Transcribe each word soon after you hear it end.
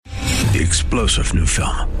the explosive new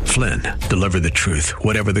film, Flynn, Deliver the Truth,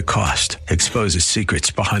 Whatever the Cost, exposes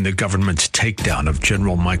secrets behind the government's takedown of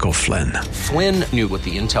General Michael Flynn. Flynn knew what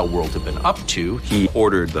the intel world had been up to. He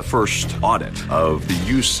ordered the first audit of the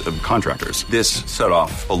use of contractors. This set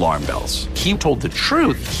off alarm bells. He told the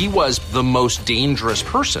truth. He was the most dangerous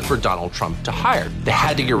person for Donald Trump to hire. They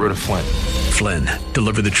had to get rid of Flynn. Flynn,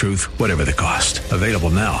 Deliver the Truth, Whatever the Cost. Available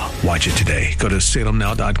now. Watch it today. Go to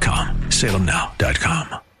salemnow.com.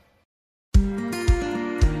 salemnow.com.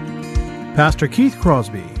 Pastor Keith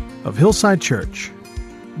Crosby of Hillside Church.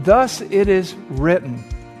 Thus it is written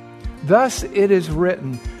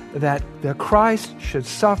that the Christ should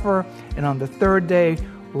suffer and on the third day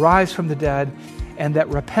rise from the dead, and that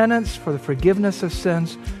repentance for the forgiveness of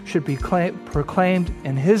sins should be proclaimed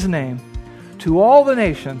in His name to all the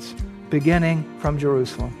nations, beginning from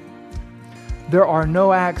Jerusalem. There are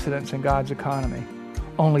no accidents in God's economy,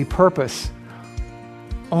 only purpose,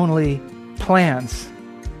 only plans,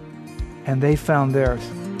 and they found theirs.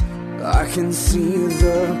 I can see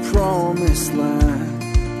the promised land,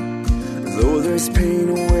 though there's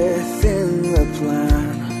pain within the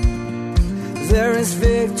plan. There is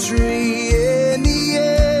victory in the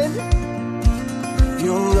end.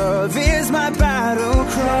 Your love is my battle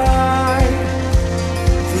cry,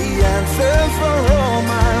 the answer for all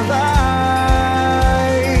my life.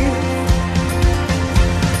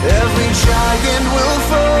 Every giant will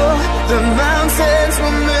fall, the mountains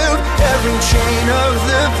will move, every chain of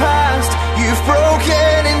the past you've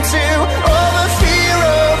broken into. All the fear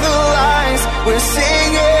of the lies, we're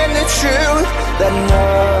singing the truth, that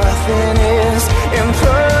nothing is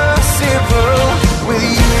impossible with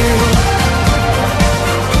you.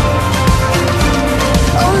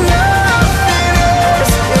 Oh, nothing is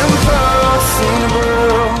impossible.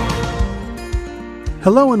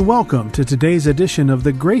 Hello and welcome to today's edition of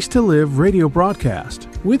the Grace to Live radio broadcast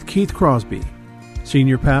with Keith Crosby,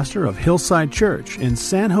 Senior Pastor of Hillside Church in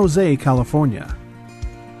San Jose, California.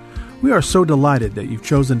 We are so delighted that you've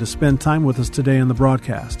chosen to spend time with us today on the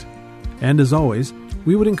broadcast. And as always,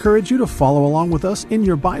 we would encourage you to follow along with us in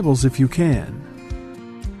your Bibles if you can.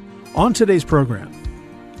 On today's program,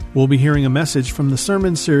 we'll be hearing a message from the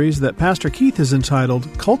sermon series that Pastor Keith has entitled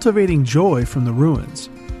Cultivating Joy from the Ruins.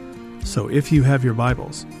 So if you have your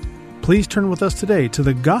Bibles, please turn with us today to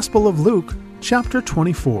the Gospel of Luke, chapter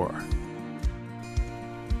 24.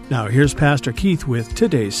 Now here's Pastor Keith with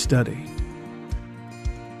today's study.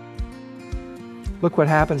 Look what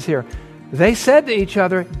happens here. They said to each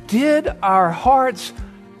other, "Did our hearts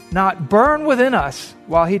not burn within us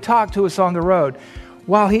while He talked to us on the road,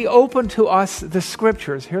 while He opened to us the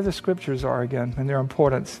Scriptures?" Here the Scriptures are again and their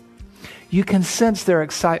importance. You can sense their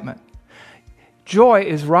excitement. Joy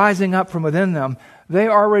is rising up from within them. They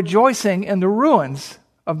are rejoicing in the ruins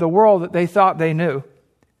of the world that they thought they knew.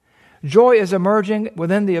 Joy is emerging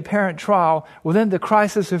within the apparent trial, within the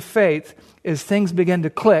crisis of faith, as things begin to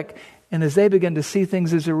click and as they begin to see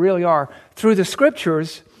things as they really are through the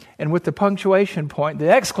Scriptures and with the punctuation point,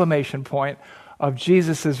 the exclamation point of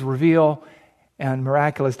Jesus' reveal and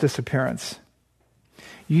miraculous disappearance.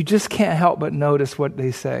 You just can't help but notice what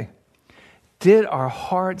they say. Did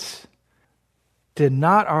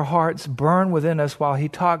not our hearts burn within us while He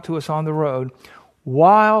talked to us on the road,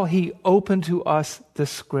 while He opened to us the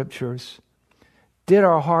Scriptures? Did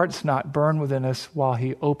our hearts not burn within us while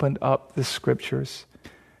He opened up the Scriptures?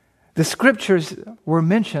 The Scriptures were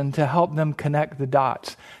mentioned to help them connect the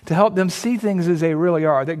dots, to help them see things as they really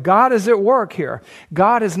are, that God is at work here.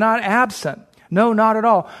 God is not absent. No, not at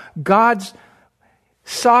all. God's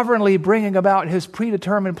sovereignly bringing about His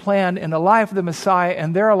predetermined plan in the life of the Messiah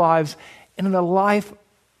and their lives and in the life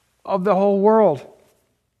of the whole world.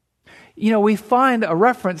 You know, we find a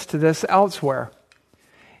reference to this elsewhere.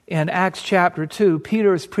 In Acts chapter 2,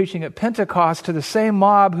 Peter is preaching at Pentecost to the same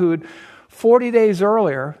mob who had 40 days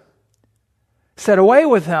earlier said, "Away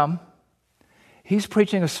with him." He's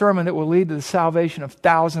preaching a sermon that will lead to the salvation of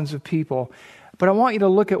thousands of people. But I want you to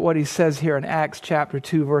look at what he says here in Acts chapter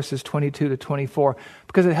 2, verses 22 to 24,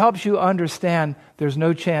 because it helps you understand there's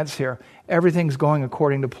no chance here. Everything's going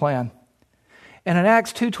according to plan. And in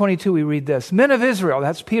Acts 2:22 we read this, "Men of Israel,"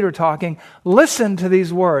 that's Peter talking, "listen to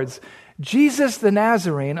these words. Jesus the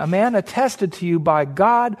Nazarene, a man attested to you by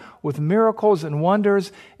God with miracles and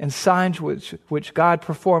wonders and signs which God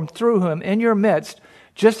performed through him in your midst,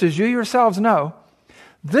 just as you yourselves know.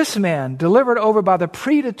 This man, delivered over by the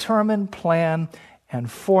predetermined plan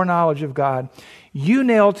and foreknowledge of God, you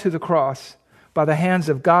nailed to the cross by the hands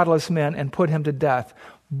of godless men and put him to death.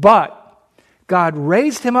 But God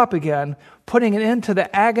raised him up again, putting an end to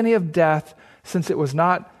the agony of death, since it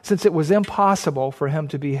was impossible for him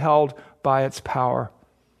to be held by its power."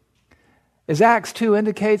 As Acts 2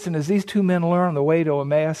 indicates, and as these two men learn on the way to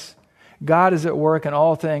Emmaus, God is at work in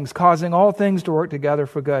all things, causing all things to work together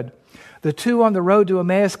for good. The two on the road to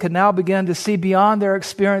Emmaus could now begin to see beyond their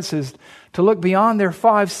experiences, to look beyond their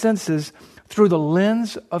five senses through the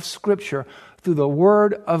lens of Scripture, through the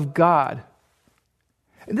Word of God.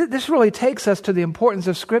 This really takes us to the importance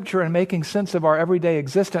of Scripture in making sense of our everyday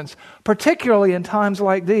existence, particularly in times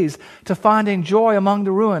like these, to finding joy among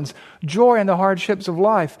the ruins, joy in the hardships of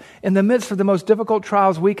life. In the midst of the most difficult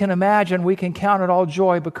trials we can imagine, we can count it all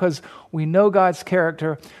joy because we know God's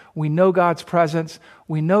character, we know God's presence,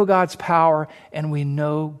 we know God's power, and we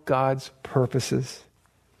know God's purposes.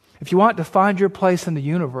 If you want to find your place in the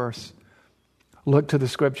universe, look to the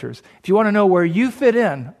Scriptures. If you want to know where you fit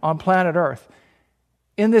in on planet Earth,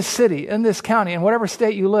 in this city, in this county, in whatever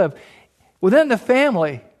state you live, within the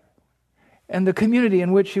family and the community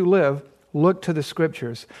in which you live, look to the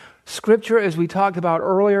Scriptures. Scripture, as we talked about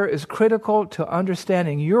earlier, is critical to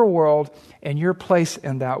understanding your world and your place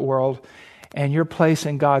in that world and your place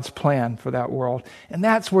in God's plan for that world. And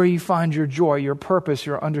that's where you find your joy, your purpose,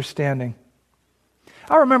 your understanding.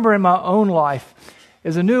 I remember in my own life,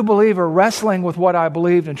 as a new believer, wrestling with what I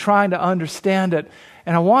believed and trying to understand it.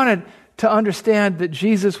 And I wanted to understand that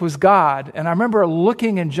Jesus was God. And I remember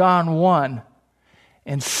looking in John 1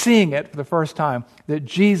 and seeing it for the first time, that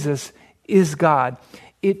Jesus is God.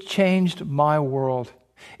 It changed my world.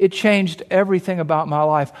 It changed everything about my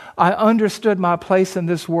life. I understood my place in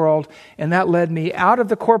this world, and that led me out of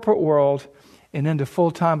the corporate world and into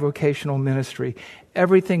full-time vocational ministry.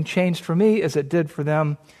 Everything changed for me as it did for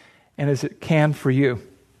them and as it can for you.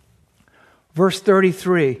 Verse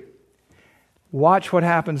 33. Watch what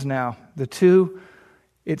happens now. The two,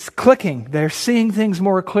 it's clicking. They're seeing things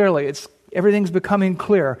more clearly. Everything's becoming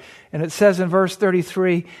clear. And it says in verse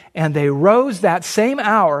 33, and they rose that same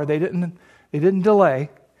hour, they didn't delay,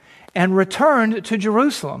 and returned to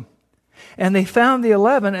Jerusalem. And they found the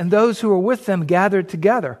 11 and those who were with them gathered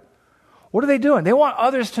together. What are they doing? They want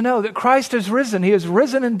others to know that Christ has risen. He has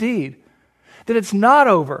risen indeed. That it's not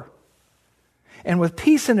over. And with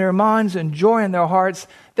peace in their minds and joy in their hearts,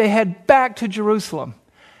 they head back to Jerusalem.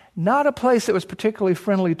 Not a place that was particularly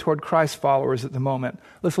friendly toward Christ's followers at the moment.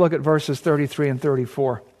 Let's look at verses 33 and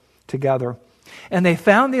 34 together. And they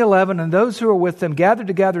found the 11 and those who were with them gathered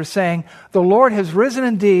together, saying, the Lord has risen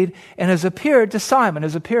indeed and has appeared to Simon,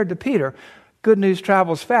 has appeared to Peter. Good news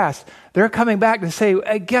travels fast. They're coming back to say,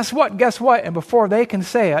 hey, guess what? Guess what? And before they can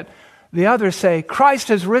say it, the others say, Christ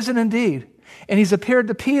has risen indeed, and he's appeared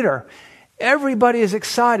to Peter. Everybody is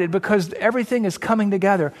excited because everything is coming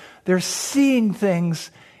together. They're seeing things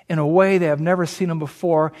in a way they have never seen them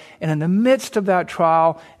before. And in the midst of that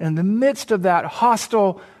trial, and in the midst of that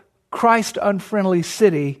hostile, Christ-unfriendly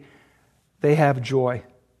city, they have joy.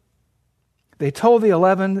 They told the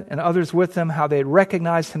 11 and others with them how they had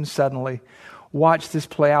recognized him suddenly. Watch this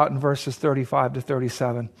play out in verses 35 to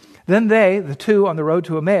 37. Then they, the two on the road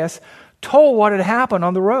to Emmaus, told what had happened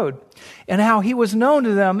on the road and how he was known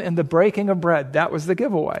to them in the breaking of bread. That was the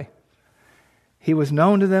giveaway. He was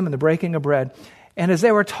known to them in the breaking of bread. And as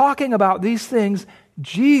they were talking about these things,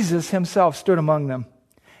 Jesus himself stood among them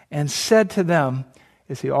and said to them,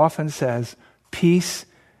 as he often says, peace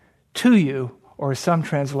to you, or as some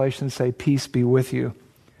translations say, peace be with you.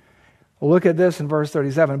 Look at this in verse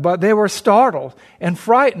 37. But they were startled and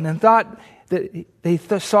frightened and thought that they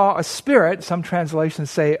saw a spirit. Some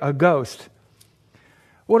translations say a ghost.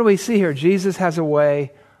 What do we see here? Jesus has a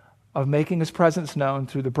way of making his presence known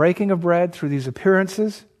through the breaking of bread, through these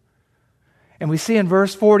appearances. And we see in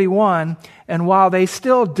verse 41, and while they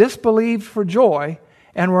still disbelieved for joy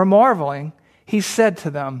and were marveling, he said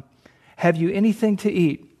to them, have you anything to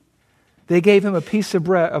eat? They gave him a piece of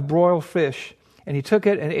bread, of broiled fish, and he took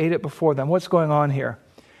it and ate it before them. What's going on here?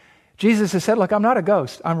 Jesus has said, look, I'm not a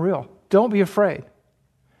ghost. I'm real. Don't be afraid.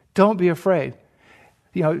 Don't be afraid.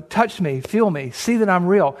 Touch me, feel me, see that I'm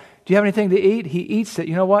real. Do you have anything to eat? He eats it.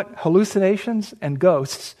 You know what? Hallucinations and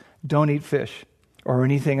ghosts don't eat fish or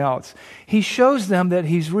anything else. He shows them that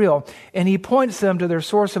he's real, and he points them to their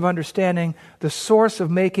source of understanding, the source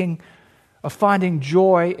of finding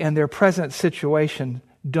joy in their present situation.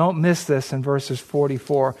 Don't miss this in verses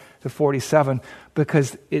 44 to 47,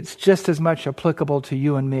 because it's just as much applicable to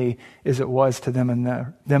you and me as it was to them and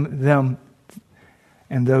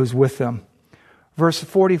those with them. Verse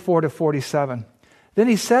 44 to 47. Then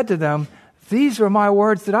he said to them, these are my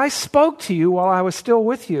words that I spoke to you while I was still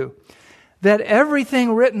with you, that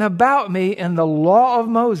everything written about me in the law of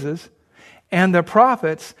Moses and the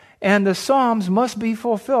prophets and the Psalms must be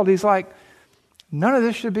fulfilled. He's like, none of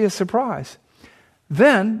this should be a surprise.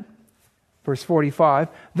 Then, verse 45,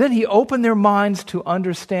 then he opened their minds to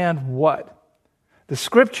understand what? the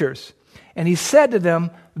Scriptures. And he said to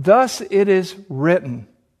them, thus it is written.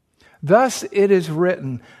 Thus it is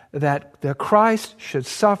written that the Christ should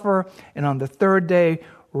suffer and on the third day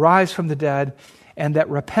rise from the dead, and that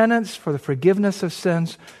repentance for the forgiveness of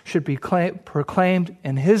sins should be proclaimed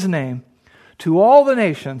in his name to all the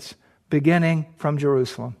nations, beginning from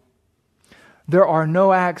Jerusalem. There are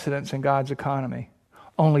no accidents in God's economy,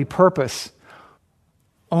 only purpose,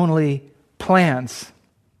 only plans,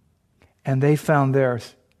 and they found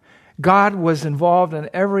theirs. God was involved in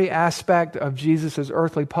every aspect of Jesus'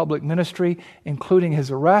 earthly public ministry, including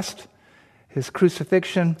his arrest, his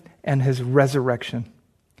crucifixion, and his resurrection.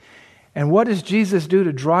 And what does Jesus do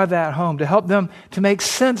to drive that home, to help them to make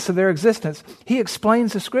sense of their existence? He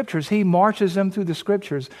explains the Scriptures. He marches them through the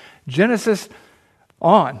Scriptures, Genesis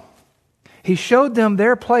on. He showed them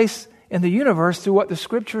their place in the universe through what the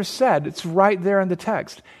Scriptures said. It's right there in the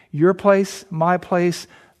text. Your place, my place,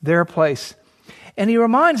 their place. And he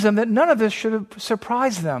reminds them that none of this should have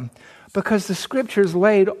surprised them because the Scriptures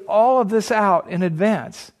laid all of this out in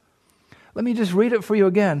advance. Let me just read it for you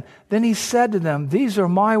again. Then he said to them, these are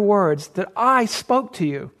my words that I spoke to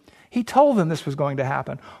you. He told them this was going to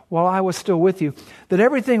happen while I was still with you. That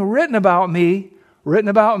everything written about me,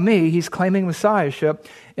 he's claiming messiahship,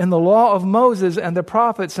 in the law of Moses and the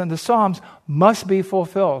prophets and the Psalms must be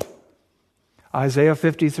fulfilled. Isaiah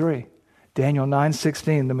 53, Daniel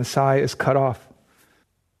 9:16, the Messiah is cut off.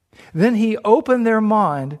 Then he opened their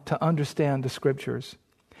mind to understand the Scriptures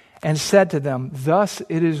and said to them, thus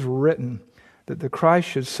it is written that the Christ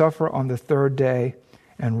should suffer on the third day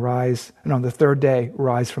and on the third day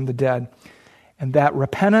rise from the dead, and that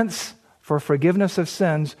repentance for forgiveness of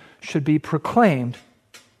sins should be proclaimed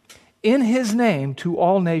in his name to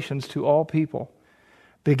all nations, to all people,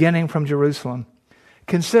 beginning from Jerusalem.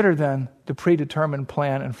 Consider then the predetermined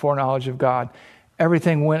plan and foreknowledge of God.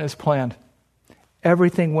 Everything went as planned.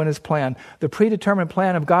 Everything went as planned. The predetermined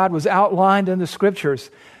plan of God was outlined in the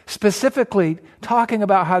Scriptures, specifically talking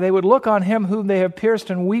about how they would look on him whom they have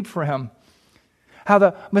pierced and weep for him, how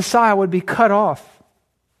the Messiah would be cut off.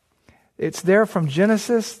 It's there from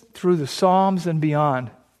Genesis through the Psalms and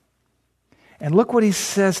beyond. And look what he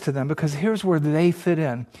says to them, because here's where they fit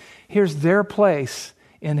in. Here's their place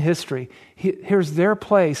in history. Here's their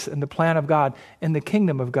place in the plan of God, in the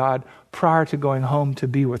kingdom of God, prior to going home to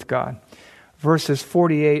be with God. Verses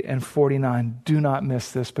 48 and 49. Do not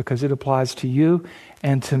miss this because it applies to you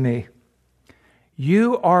and to me.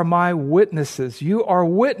 You are my witnesses. You are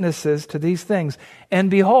witnesses to these things.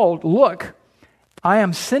 And behold, look, I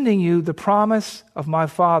am sending you the promise of my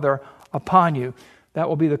Father upon you. That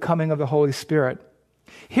will be the coming of the Holy Spirit.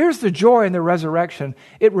 Here's the joy in the resurrection.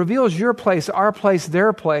 It reveals your place, our place,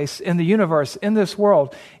 their place in the universe, in this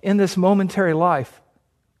world, in this momentary life.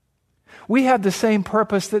 We have the same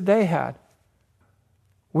purpose that they had.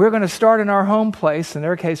 We're going to start in our home place. In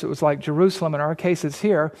their case, it was like Jerusalem. In our case, it's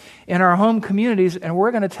here. In our home communities, and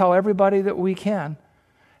we're going to tell everybody that we can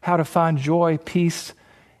how to find joy, peace,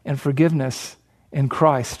 and forgiveness in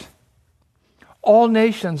Christ. All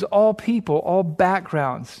nations, all people, all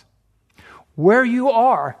backgrounds. Where you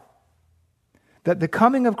are, that the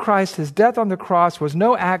coming of Christ, his death on the cross, was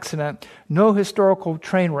no accident, no historical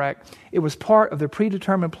train wreck. It was part of the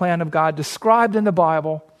predetermined plan of God described in the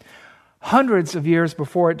Bible hundreds of years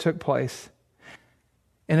before it took place.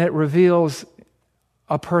 And it reveals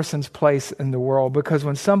a person's place in the world, because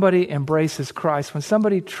when somebody embraces Christ, when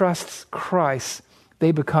somebody trusts Christ,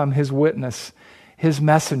 they become his witness, his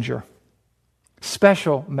messenger.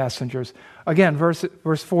 Special messengers. Again, verse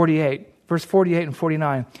 48 and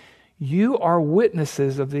 49. You are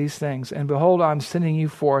witnesses of these things, and behold, I'm sending you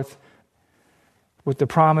forth with the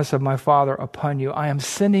promise of my Father upon you. I am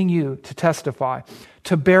sending you to testify,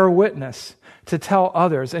 to bear witness, to tell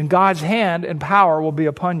others, and God's hand and power will be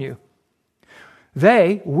upon you.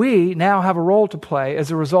 We now have a role to play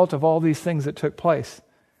as a result of all these things that took place.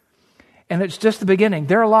 And it's just the beginning.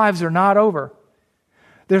 Their lives are not over.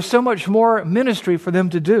 There's so much more ministry for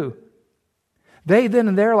them to do. They then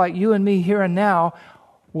and there, like you and me here and now,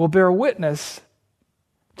 will bear witness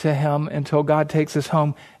to him until God takes us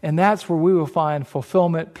home. And that's where we will find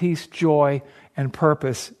fulfillment, peace, joy, and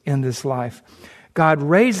purpose in this life. God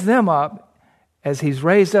raised them up as he's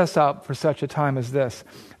raised us up for such a time as this.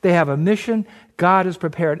 They have a mission. God has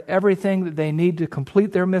prepared everything that they need to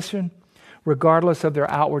complete their mission, regardless of their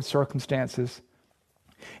outward circumstances.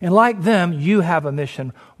 And like them, you have a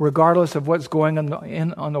mission, regardless of what's going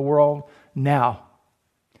on the world now.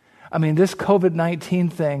 I mean, this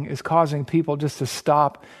COVID-19 thing is causing people just to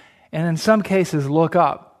stop and in some cases look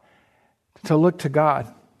up, to look to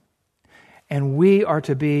God. And we are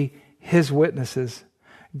to be his witnesses.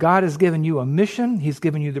 God has given you a mission. He's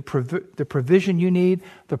given you the provision you need,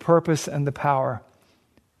 the purpose, and the power.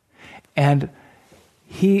 And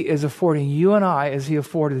He is affording you and I, as He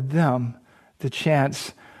afforded them, the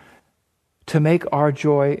chance to make our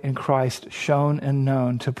joy in Christ shown and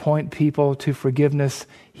known, to point people to forgiveness,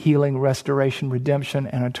 healing, restoration, redemption,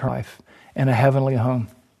 and eternal life, and a heavenly home.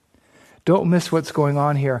 Don't miss what's going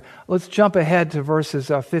on here. Let's jump ahead to verses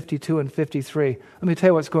 52 and 53. Let me tell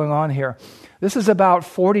you what's going on here. This is about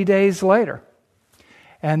 40 days later,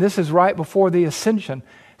 and this is right before the ascension.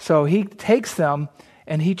 So He takes them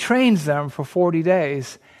and He trains them for 40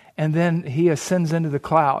 days, and then He ascends into the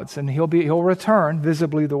clouds, and He'll return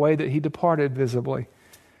visibly the way that He departed visibly.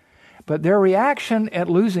 But their reaction at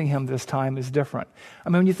losing Him this time is different. I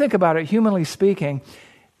mean, when you think about it, humanly speaking,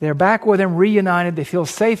 they're back with Him, reunited, they feel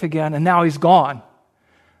safe again, and now He's gone.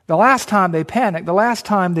 The last time they panicked, the last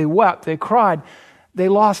time they wept, they cried, they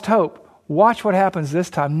lost hope. Watch what happens this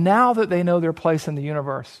time. Now that they know their place in the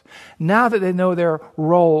universe, now that they know their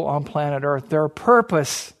role on planet Earth, their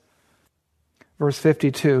purpose. Verse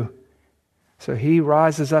 52, so He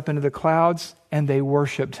rises up into the clouds, and they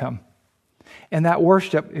worshiped Him. And that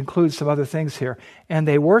worship includes some other things here. And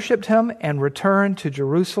they worshiped Him and returned to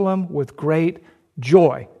Jerusalem with great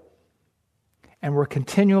joy, and were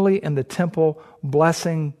continually in the temple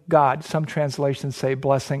blessing God. Some translations say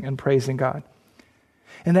blessing and praising God.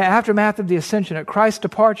 In the aftermath of the ascension, at Christ's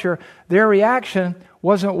departure, their reaction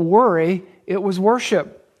wasn't worry, it was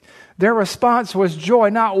worship. Their response was joy,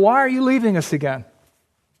 not why are you leaving us again?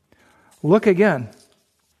 Look again.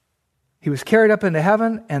 He was carried up into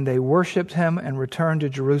heaven, and they worshiped Him and returned to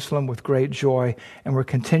Jerusalem with great joy, and were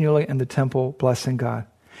continually in the temple blessing God.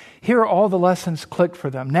 Here all the lessons clicked for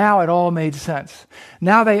them. Now it all made sense.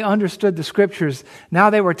 Now they understood the Scriptures. Now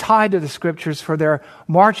they were tied to the Scriptures for their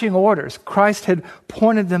marching orders. Christ had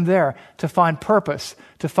pointed them there to find purpose,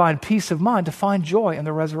 to find peace of mind, to find joy in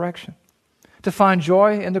the resurrection, to find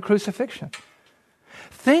joy in the crucifixion.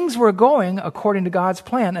 Things were going according to God's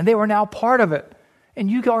plan, and they were now part of it. And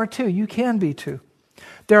you are too. You can be too.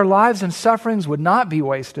 Their lives and sufferings would not be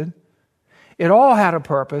wasted. It all had a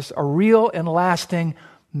purpose, a real and lasting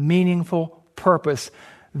meaningful purpose.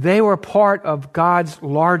 They were part of God's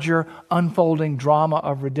larger unfolding drama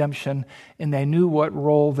of redemption, and they knew what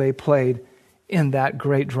role they played in that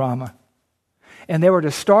great drama. And they were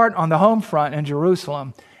to start on the home front in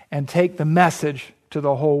Jerusalem and take the message to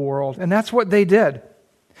the whole world. And that's what they did.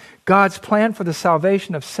 God's plan for the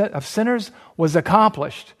salvation of sinners was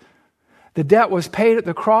accomplished. The debt was paid at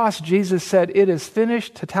the cross. Jesus said, "It is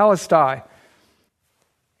finished," tetelestai.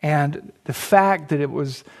 And the fact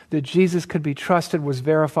that Jesus could be trusted was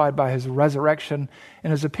verified by His resurrection and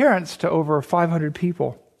His appearance to over 500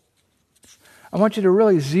 people. I want you to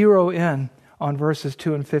really zero in on verses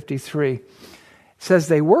 2 and 53. It says,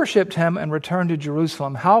 they worshiped Him and returned to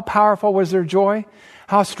Jerusalem. How powerful was their joy?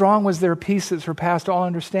 How strong was their peace that surpassed all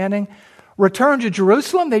understanding? Return to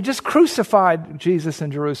Jerusalem? They just crucified Jesus in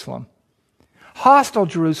Jerusalem. Hostile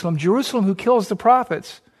Jerusalem, Jerusalem who kills the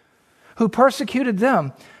prophets, who persecuted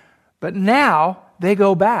them. But now they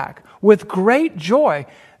go back with great joy.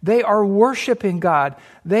 They are worshiping God.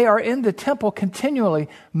 They are in the temple continually,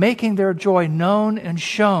 making their joy known and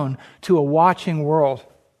shown to a watching world.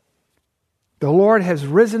 The Lord has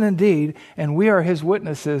risen indeed, and we are His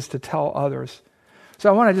witnesses to tell others. So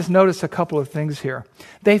I want to just notice a couple of things here.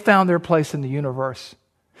 They found their place in the universe.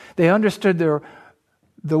 They understood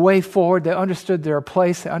the way forward. They understood their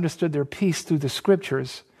place. They understood their peace through the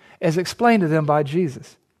Scriptures, as explained to them by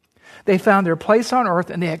Jesus. They found their place on earth,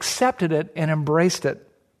 and they accepted it and embraced it.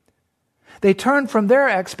 They turned from their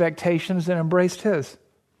expectations and embraced His.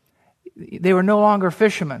 They were no longer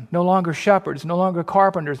fishermen, no longer shepherds, no longer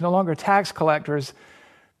carpenters, no longer tax collectors.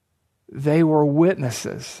 They were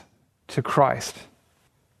witnesses to Christ.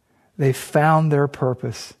 They found their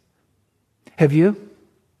purpose. Have you?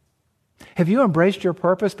 Have you embraced your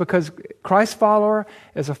purpose? Because Christ's follower,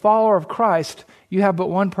 as a follower of Christ, you have but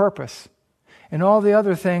one purpose. And all the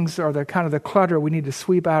other things are the kind of the clutter we need to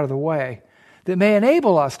sweep out of the way that may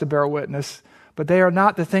enable us to bear witness, but they are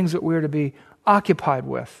not the things that we're to be occupied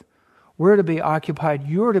with. We're to be occupied,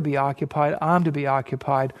 you're to be occupied, I'm to be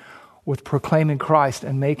occupied with proclaiming Christ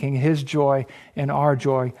and making His joy and our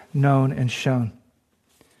joy known and shown.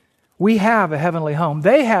 We have a heavenly home.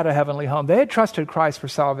 They had a heavenly home. They had trusted Christ for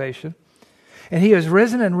salvation. And He has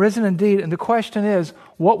risen and risen indeed. And the question is,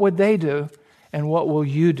 what would they do? And what will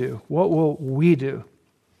you do? What will we do?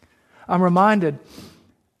 I'm reminded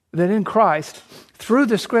that in Christ, through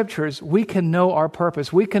the Scriptures, we can know our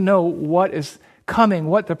purpose. We can know what is coming,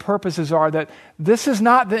 what the purposes are, that this is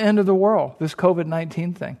not the end of the world, this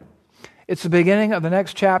COVID-19 thing. It's the beginning of the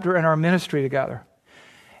next chapter in our ministry together.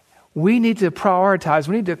 We need to prioritize.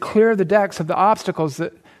 We need to clear the decks of the obstacles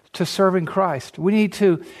to serving Christ. We need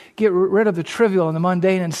to get rid of the trivial and the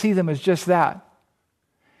mundane and see them as just that.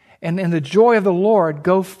 And in the joy of the Lord,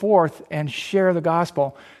 go forth and share the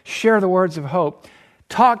gospel. Share the words of hope.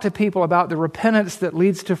 Talk to people about the repentance that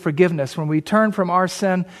leads to forgiveness. When we turn from our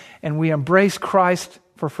sin and we embrace Christ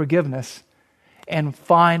for forgiveness and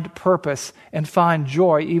find purpose and find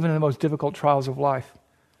joy even in the most difficult trials of life.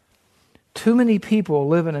 Too many people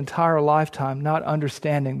live an entire lifetime not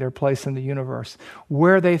understanding their place in the universe,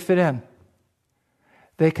 where they fit in.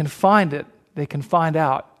 They can find it, they can find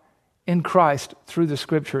out in Christ through the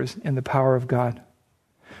Scriptures in the power of God.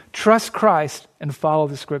 Trust Christ and follow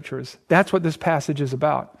the Scriptures. That's what this passage is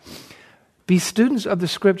about. Be students of the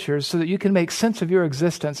Scriptures so that you can make sense of your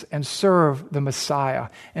existence and serve the Messiah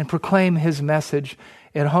and proclaim His message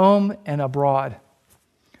at home and abroad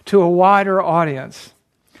to a wider audience.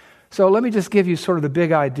 So let me just give you sort of the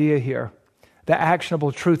big idea here, the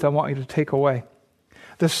actionable truth I want you to take away.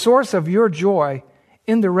 The source of your joy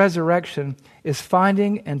in the resurrection is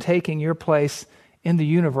finding and taking your place in the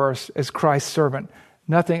universe as Christ's servant.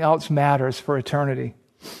 Nothing else matters for eternity.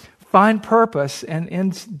 Find purpose, and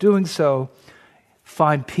in doing so,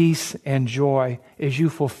 find peace and joy as you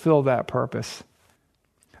fulfill that purpose.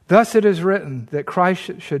 Thus it is written that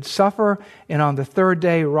Christ should suffer and on the third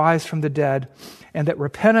day rise from the dead, and that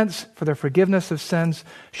repentance for the forgiveness of sins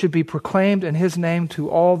should be proclaimed in His name to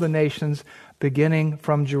all the nations, beginning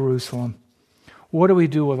from Jerusalem. What do we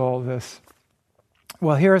do with all this?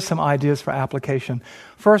 Well, here are some ideas for application.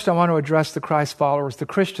 First, I want to address the Christ followers, the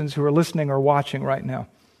Christians who are listening or watching right now.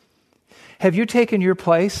 Have you taken your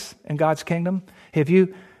place in God's kingdom? Have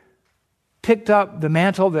you picked up the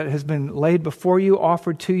mantle that has been laid before you,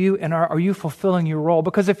 offered to you, and are you fulfilling your role?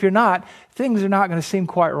 Because if you're not, things are not going to seem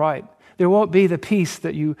quite right. There won't be the peace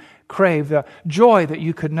that you crave, the joy that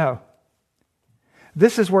you could know.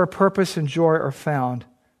 This is where purpose and joy are found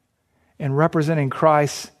in representing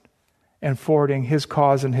Christ and forwarding His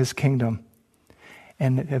cause and His kingdom.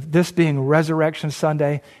 And if this being Resurrection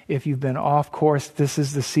Sunday, if you've been off course, this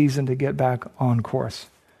is the season to get back on course.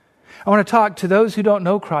 I want to talk to those who don't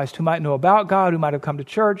know Christ, who might know about God, who might have come to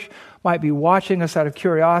church, might be watching us out of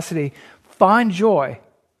curiosity. Find joy.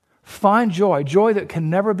 Find joy, joy that can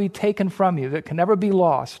never be taken from you, that can never be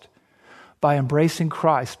lost, by embracing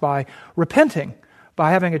Christ, by repenting, by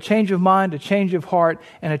having a change of mind, a change of heart,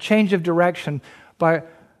 and a change of direction, by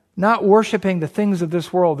not worshiping the things of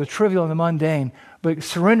this world, the trivial and the mundane, but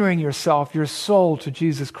surrendering yourself, your soul to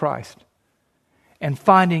Jesus Christ, and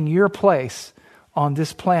finding your place on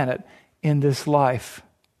this planet, in this life,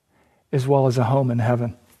 as well as a home in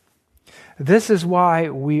heaven. This is why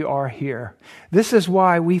we are here. This is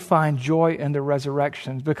why we find joy in the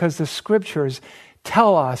resurrection, because the Scriptures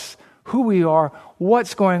tell us who we are,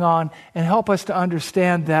 what's going on, and help us to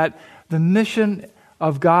understand that the mission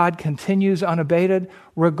of God continues unabated,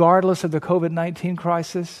 regardless of the COVID-19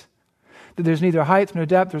 crisis. That there's neither height nor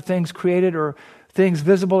depth or things created or things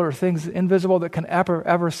visible or things invisible that can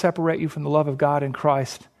ever separate you from the love of God in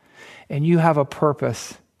Christ. And you have a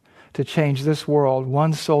purpose to change this world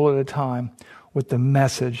one soul at a time with the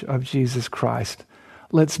message of Jesus Christ.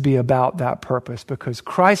 Let's be about that purpose, because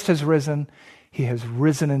Christ has risen. He has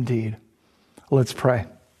risen indeed. Let's pray.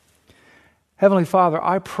 Heavenly Father,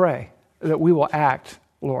 I pray that we will act,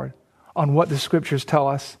 Lord, on what the Scriptures tell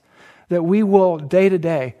us, that we will day to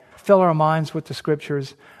day fill our minds with the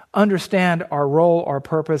Scriptures, understand our role, our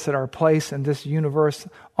purpose, and our place in this universe,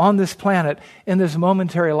 on this planet, in this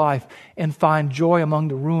momentary life, and find joy among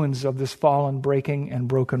the ruins of this fallen, breaking, and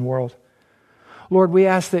broken world. Lord, we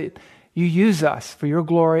ask that you use us for your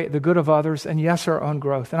glory, the good of others, and yes, our own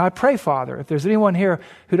growth. And I pray, Father, if there's anyone here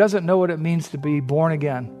who doesn't know what it means to be born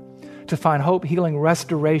again, to find hope, healing,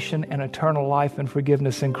 restoration, and eternal life and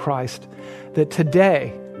forgiveness in Christ, that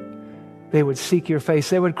today they would seek your face.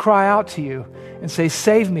 They would cry out to you and say,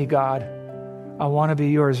 save me, God. I want to be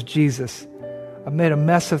yours, Jesus. I've made a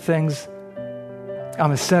mess of things.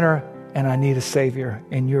 I'm a sinner, and I need a Savior,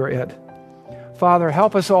 and you're it. Father,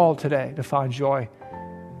 help us all today to find joy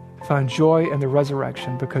in the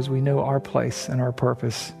resurrection, because we know our place and our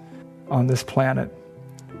purpose on this planet,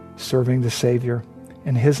 serving the Savior.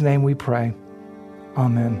 In His name we pray.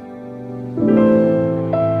 Amen.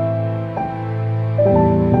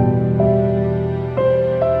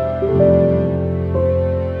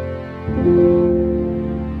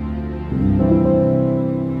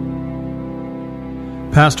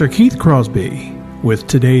 Pastor Keith Crosby with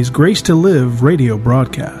today's Grace to Live radio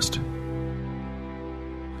broadcast.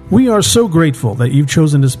 We are so grateful that you've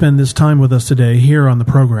chosen to spend this time with us today here on the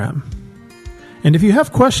program. And if you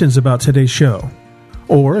have questions about today's show,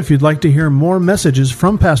 or if you'd like to hear more messages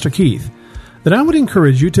from Pastor Keith, then I would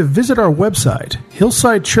encourage you to visit our website,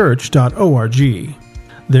 hillsidechurch.org.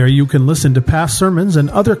 There you can listen to past sermons and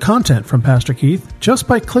other content from Pastor Keith just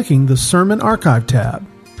by clicking the Sermon Archive tab.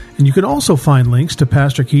 And you can also find links to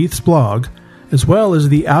Pastor Keith's blog, as well as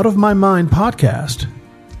the Out of My Mind podcast.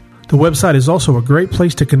 The website is also a great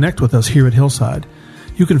place to connect with us here at Hillside.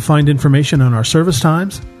 You can find information on our service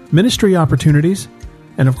times, ministry opportunities,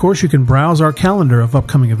 and of course you can browse our calendar of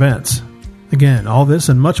upcoming events. Again, all this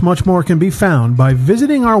and much, much more can be found by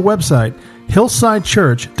visiting our website,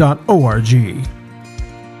 hillsidechurch.org.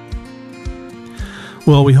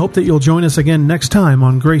 Well, we hope that you'll join us again next time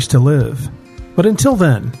on Grace to Live. But until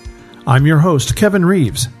then, I'm your host, Kevin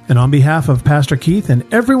Reeves, and on behalf of Pastor Keith and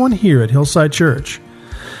everyone here at Hillside Church,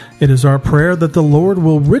 it is our prayer that the Lord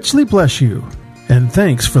will richly bless you, and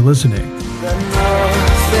thanks for listening.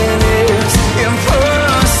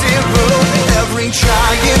 Every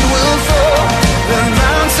giant will fall, the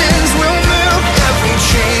mountains will move, every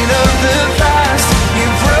chain of the past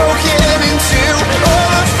you've broken into. All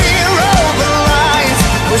the fear, all the lies,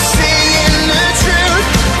 we're seeing the truth,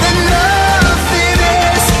 that nothing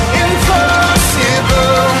is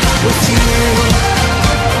impossible with you.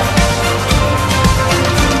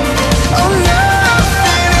 Oh,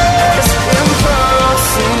 nothing is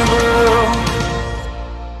impossible.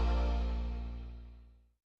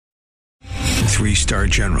 3-star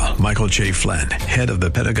General Michael J. Flynn, head of the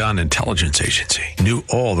Pentagon Intelligence Agency, knew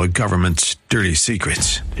all the government's dirty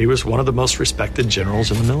secrets. He was one of the most respected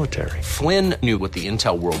generals in the military. Flynn knew what the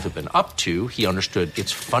intel world had been up to. He understood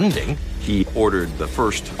its funding. He ordered the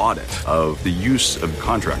first audit of the use of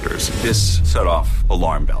contractors. This set off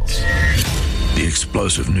alarm bells. The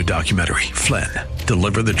explosive new documentary, Flynn,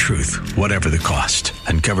 Deliver the Truth, Whatever the Cost,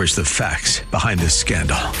 uncovers the facts behind this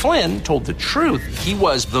scandal. Flynn told the truth. He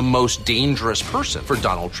was the most dangerous person for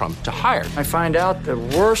Donald Trump to hire. I find out the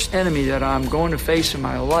worst enemy that I'm going to face in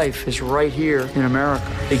my life is right here in America.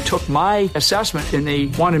 They took my assessment and they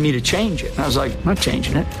wanted me to change it. And I was like, I'm not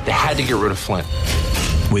changing it. They had to get rid of Flynn.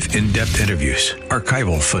 With in-depth interviews,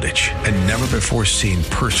 archival footage, and never-before-seen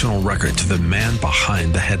personal records of the man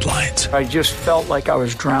behind the headlines. I just felt like I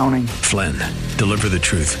was drowning. Flynn, Deliver the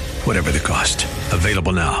Truth, Whatever the Cost.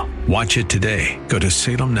 Available now. Watch it today. Go to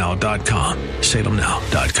salemnow.com.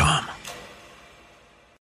 salemnow.com.